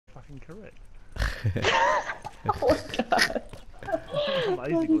fucking correct. Oh my god.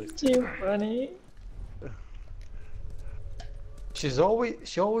 Amazingly. That's too funny.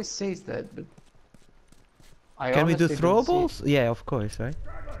 She always says that, but I Can we do honestly don't see throwables? Yeah, of course, right?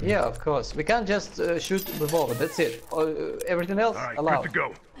 it. Yeah, of course. We can't just shoot revolver. That's it. Everything else allowed. Good to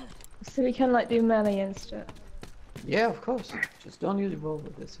go. So we can like do melee and stuff. Yeah, of course. Just don't use revolver.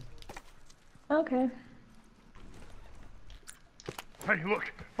 That's it. Okay. Hey,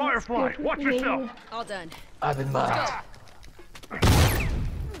 look! Firefly! Watch yourself! All done. I've been marked.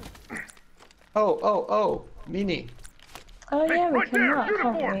 Oh, Mini. Oh Hey, yeah, we right can there, not, can't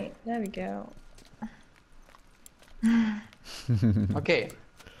uniform. we? There we go. Okay.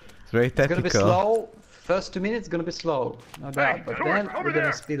 It's very It's gonna be tactical. slow. First 2 minutes gonna be slow, no doubt. But George, then over we're there.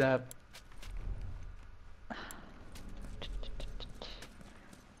 gonna speed up.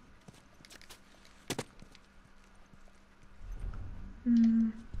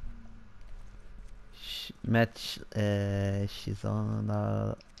 Match, she's on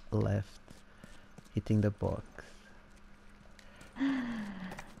the left, hitting the box.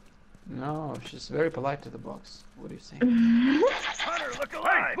 No, she's very polite to the box. What do you think? Hunter, look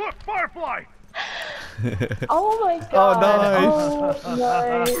alive! Hey, look! Firefly! Oh my Oh, god! nice. Oh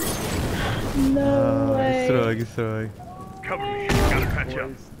my! No way! He's throwing, he's throwing. Cover me, gotta catch up.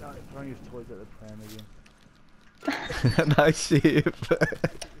 Toys. No, throwing his toys at the pram again. Nice sheep.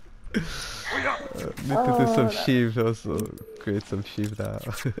 Wait up! Need to do some sheep also. Create some sheep now.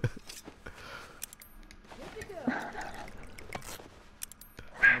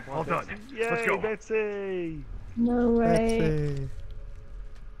 All done. Yay, Let's go. Betsy! No way!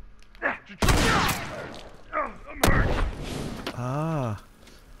 Let's see. I'm hurt. Ah.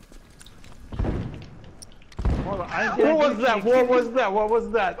 What What was that? What was that? What was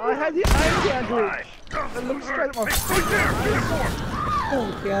that? I had the aim down glitch! It looked straight at my Right there, uniform!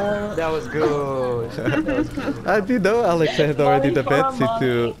 Oh god! That was good. That was good. I did know Alex had already the Molly for Betsy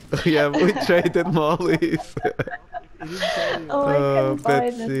too. Molly. Yeah, we traded Molly's. Oh, I can buy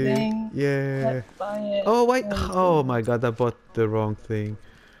the Betsy. thing. Yeah. Let's buy it. Oh wait. Oh my god, I bought the wrong thing.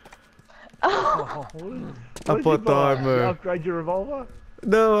 Oh, I what did you bought the buy? armor. You upgrade your revolver?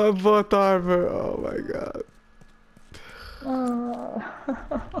 No, I bought armor. Oh my god. Oh.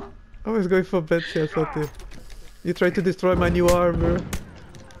 I was going for Betsy or something. You tried to destroy my new armor.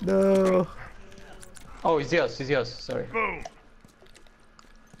 No. Oh, it's yours. It's yours. Sorry. Boom!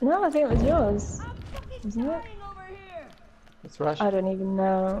 No, I think it was yours. Isn't it? Let's rush. I don't even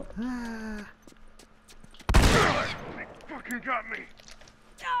know. They fucking got me!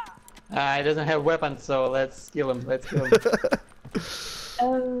 He doesn't have weapons, so let's kill him. Let's kill him.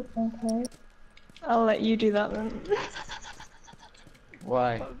 Okay. I'll let you do that then.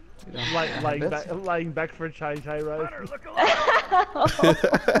 Why? You don't have Betsy? Laying back for a change, hey, Rose? Hunter, look alive!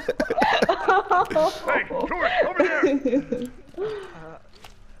 Hey, George, over there!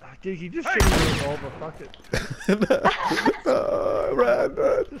 Geeky, just shoot me with revolver, fuck it. Oh, run.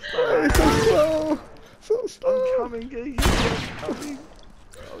 It's so slow. So slow. I'm coming, Geeky, I'm coming.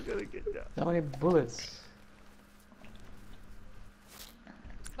 I'm gonna get you. How many bullets?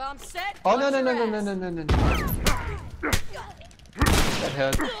 Bomb set. Oh no watch no your no no ass. no no no no! That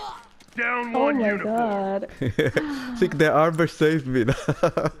hurt. Down Oh one my uniform. god. I think the armor saved me now.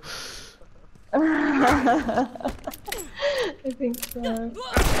 I think so. That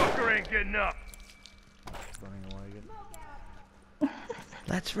fucker ain't getting up. Running away again.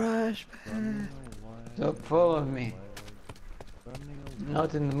 Let's rush, man. Don't follow me. Running away.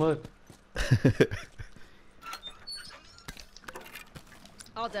 Not in the mood.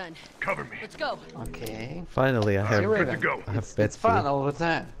 All done. Cover me. Let's go. Okay. Finally, I have. Zero Good to then. go. I have It's Betsy. fun all the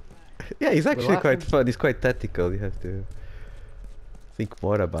time. Yeah, he's actually We'll have quite to- fun. He's quite tactical. You have to think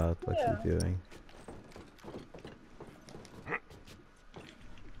more about what Yeah. you're doing.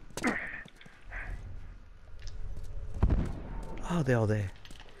 Oh, they're all there.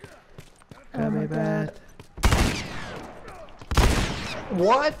 Oh Grab my me back.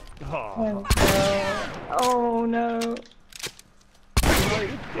 What? Oh, There we go. Oh no.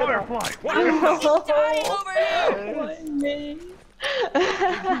 Firefly, watch yourself! Dying over here. Why me?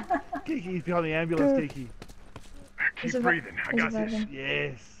 Geeky's behind the ambulance, Geeky. Is Keep it breathing, I is got it this. better?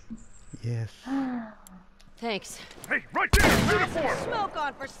 Yes. Yes. Thanks. Hey, right there, uniform! Smoke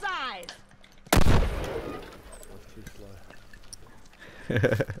on for size. That's too slow.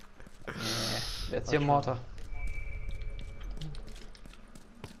 That's your motto.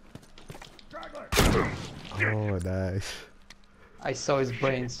 Oh, nice. I saw his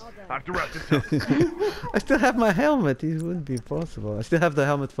brains. I have to wrap this up. I still have my helmet. It wouldn't be possible. I still have the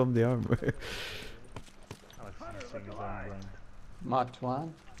helmet from the armor. Alex is seeing his own brain. Marked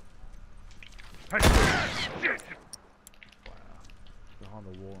one. Shit! Behind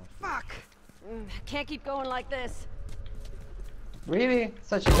the wall. Fuck. Can't keep going like this. Really?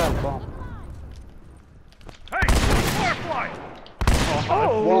 Such a bad bomb. Hey! Firefly!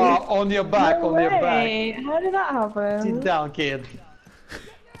 Oh! Wow, on your back, No on your back. way. How did that Sit happen? down, kid.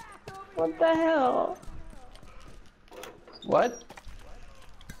 What the hell? What?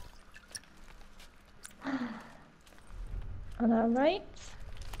 Am I right?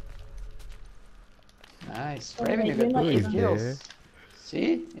 Nice. Oh, Raven, wait, you you're got not good in skills. there.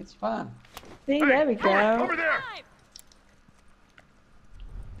 See? It's fun. See, Hey, there we throw it, go. over there!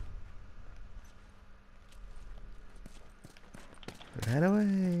 Run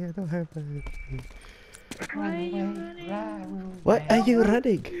away, I don't have it. Why are you running? Why are you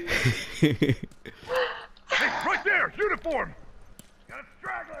running? Hey, right there! Uniform! Got a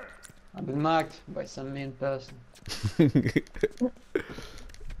straggler! I've been marked by some mean person.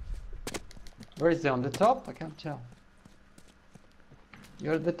 Where is he? On the top? I can't tell.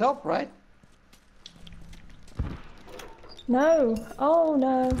 You're at the top, right? No. Oh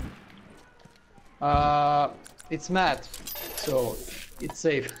no. It's Matt, so it's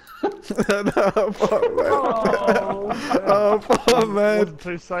safe. No, poor man. Oh. Oh, poor man. Wasn't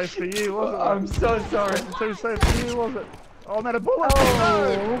too safe for you, was it? I'm so sorry. Wasn't too safe for you, was it? Oh, man, a bullet!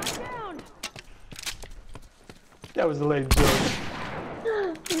 Oh. Down. That was a lame joke.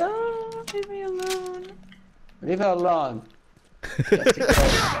 No, leave me alone. Leave her alone. Just a joke.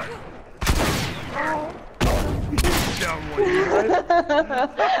 Down one, you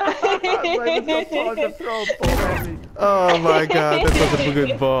Raven's got time to throw a ball at me. Oh my god, that was a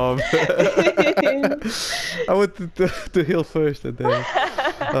good bomb. I wanted to heal first and then.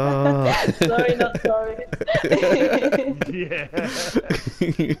 Oh. Sorry, not sorry. Yeah.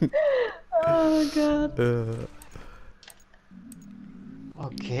 Oh god.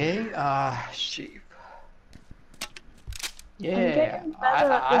 Okay, sheep. Yeah, getting I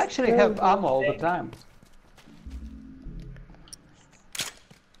better at this actually have building ammo all the thing. time.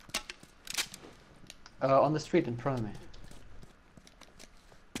 On the street in front of me.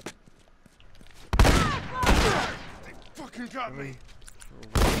 Fucking got me.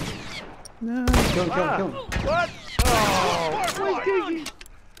 No. Kill him, kill him, kill him. What? Oh, Firefly!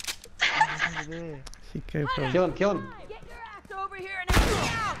 there. She came from. Kill him, kill him. Get your ass over here and help me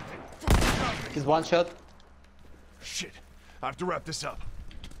out. He's one shot. Shit. I have to wrap this up.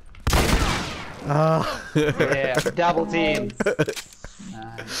 Ah. Yeah, double team.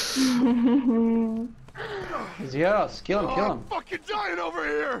 Nice. He's yours. Kill him, kill I'm him. fucking dying over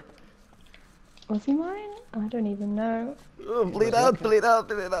here! Was he mine? I don't even know. Oh, bleed out, bleed out,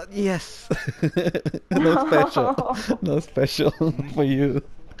 bleed out. Yes. No special. No special for you.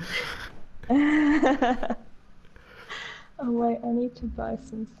 Oh wait, I need to buy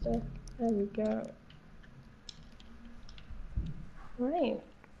some stuff. There we go. Right.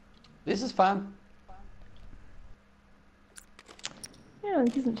 This is fun. Yeah,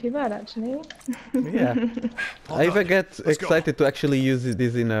 this isn't too bad actually. Yeah. I even get excited to actually use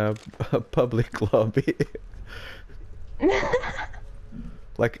this in a public lobby.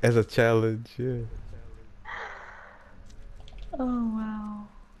 Like as a challenge, yeah. Oh wow.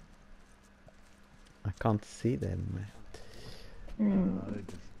 I can't see them, man.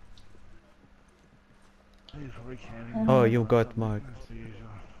 He's probably counting. Oh, you got marked. That's the usual.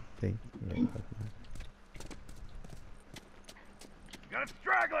 Thing. Yeah, you got marked. Got a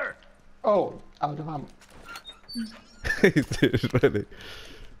straggler! Oh, out of ammo. It's ready.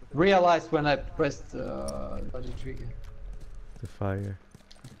 Realized when I pressed the trigger. The fire.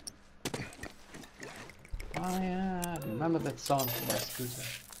 Oh yeah, remember that song by Scooter.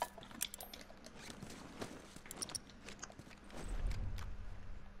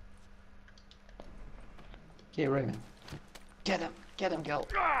 Okay, Raven. Get him, girl.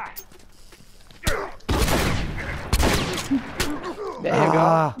 Ah! There you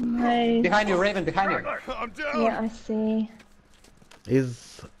go. Nice. Behind you, Raven, behind you. Straggler! I'm down! Yeah, I see.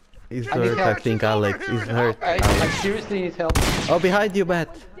 Is I need hurt, I help. think, Alex. Is hurt. I Alex. seriously need help. Oh, behind you,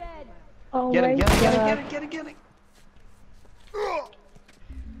 Matt. Oh Get him, my get him, get him, god. get him, get him, get him.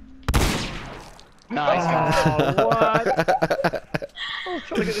 Nice. Oh, what? I'm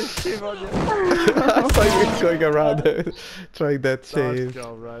trying to get this shit on you. I saw you going around there, trying that Nice shave.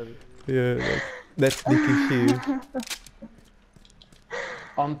 job, Raven. Yeah, that sneaky shave.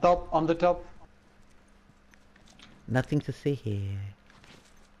 On top, on the top. Nothing to see here.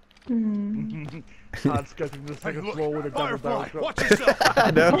 Hard scoping the Hey, second look! floor with a double barrel Firefly! shot. Watch yourself!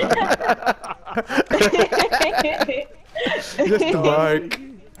 I know. Just a mark.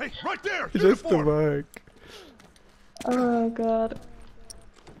 Hey, right there! Just a Uniform! mark. Oh god.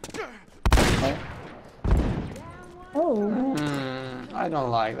 No. I don't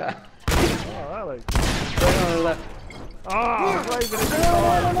like that. Oh, Alex. Going on the left. Oh, Raven is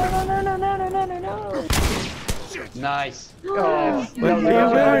No. Nice. Oh, Where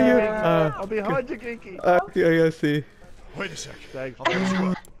are you? I'll be behind you, Geeky. Okay, I see. Wait a sec. Thanks. I'll fix you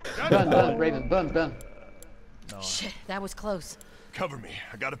up. Burn, Raven, burn. Shit, that was close. Cover me.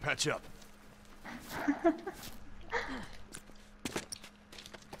 I gotta patch up.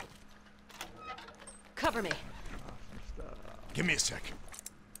 Cover me. Give me a sec.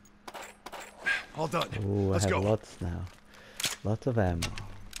 All done. Oh, I Let's have go. lots now. Lots of ammo.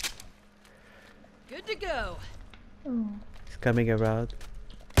 Good to go. Oh. He's coming around.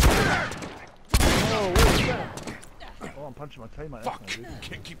 Oh, what is that? Oh, I'm punching my teammate. Fuck. That's no good.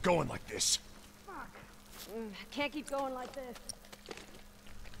 Can't keep going like this. Can't keep going like this.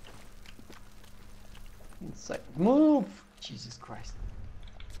 It's like, move! Jesus Christ.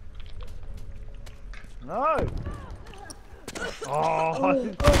 No! Oh,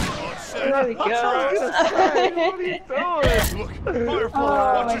 There we go. what are you doing? Look, firefly. Oh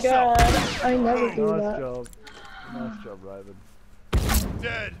Watch my yourself. god. I never do Nice that. job. Nice job, Raven.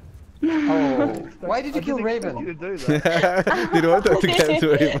 Dead. Oh, why did you kill I didn't expect Raven? you to do that. Didn't want that to get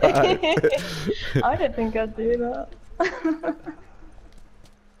very bad. I didn't think I'd do that.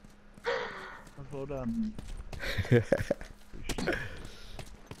 That's well done.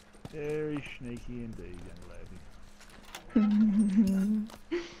 Very sneaky indeed, young lady.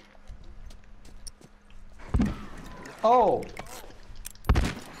 Oh!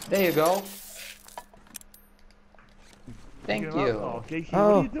 There you go. Thank Pick him up. you. Oh, Geeky, what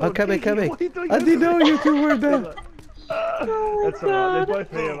are Oh, you doing? I'm coming, Geeky, coming. what are you doing? I didn't know you two were there. That's alright, they're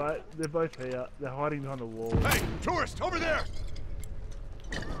both here, mate. They're both here. They're hiding behind the wall. Hey, tourist, over there.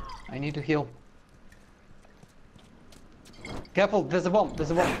 I need to heal. Careful, there's a bomb.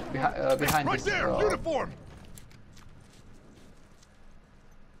 There's a bomb behind Right this. there, uniform.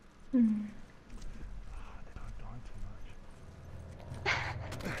 They're not dying too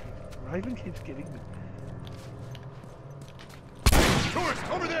much. Raven keeps getting me. Tourist,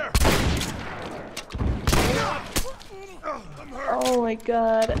 over there. I'm hurt. Oh my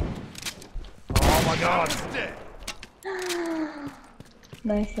god. Oh my god! He's dead.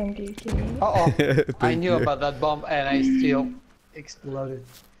 Nice and geeky. Uh-oh. I Thank knew you. about that bomb and I still exploded.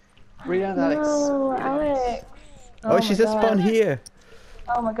 Brilliant, Alex. No, Brilliant. Alex. Oh, my she's a spawn god. here.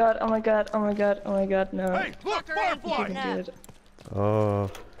 Oh my god, oh my god, oh my god, oh my god, no. Hey, look, firefly. Dude. Oh,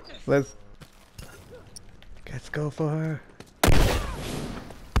 let's go for her.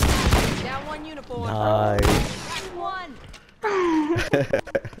 Down one uniform. Nice. Got one.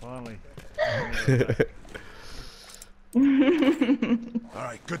 Finally. All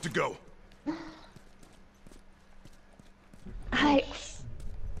right, good to go. Alex,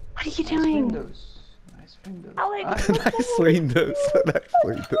 what are you Nice doing? windows. Nice windows. Alex, Nice windows. Nice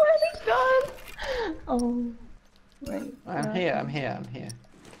windows. oh my god. Oh. My I'm god. here.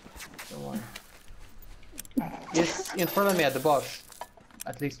 Don't worry. He's in front of me at the box.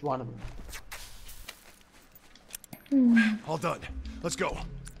 At least one of them. All done. Let's go.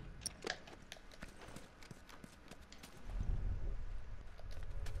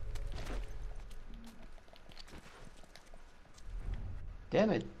 Damn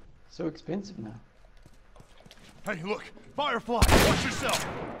it. So expensive now. Hey, look, firefly. Watch yourself.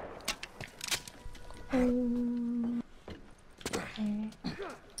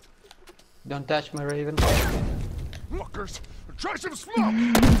 Don't touch my Raven. Fuckers, try some smoke.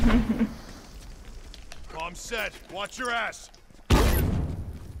 I'm set. Watch your ass.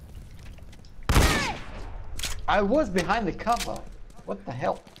 I was behind the cover. What the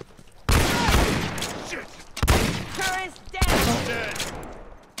hell? Shit. Current's dead. Dead.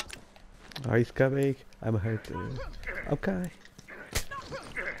 Oh, he's coming. I'm hurt. Okay.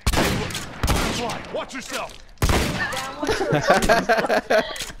 Firefly, watch yourself.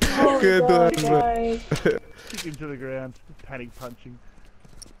 Oh Good god, one, guys. Kick him to the ground. Panic punching.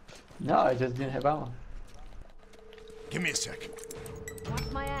 No, I just didn't have ammo. Give me a sec. Watch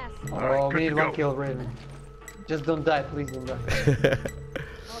my ass. Oh, good we need to one go. kill Raven. Just don't die, please don't die.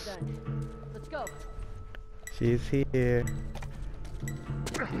 All done. Let's go. She's here.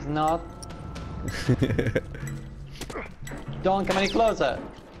 He's not. Don't come any closer.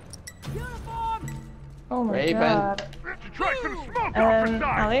 Uniform. Oh my Raven. god. Try some smoke off the side.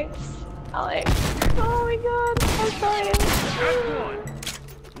 Alex? Alex? Oh my god, I'm sorry.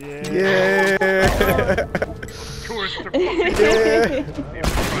 Yeah. Yeah. Tourists are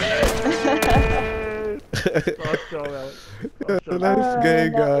Nice job, Alex. Nice job. Nice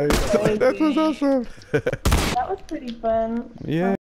game, that was guys. That was crazy. awesome. That was pretty fun. Yeah.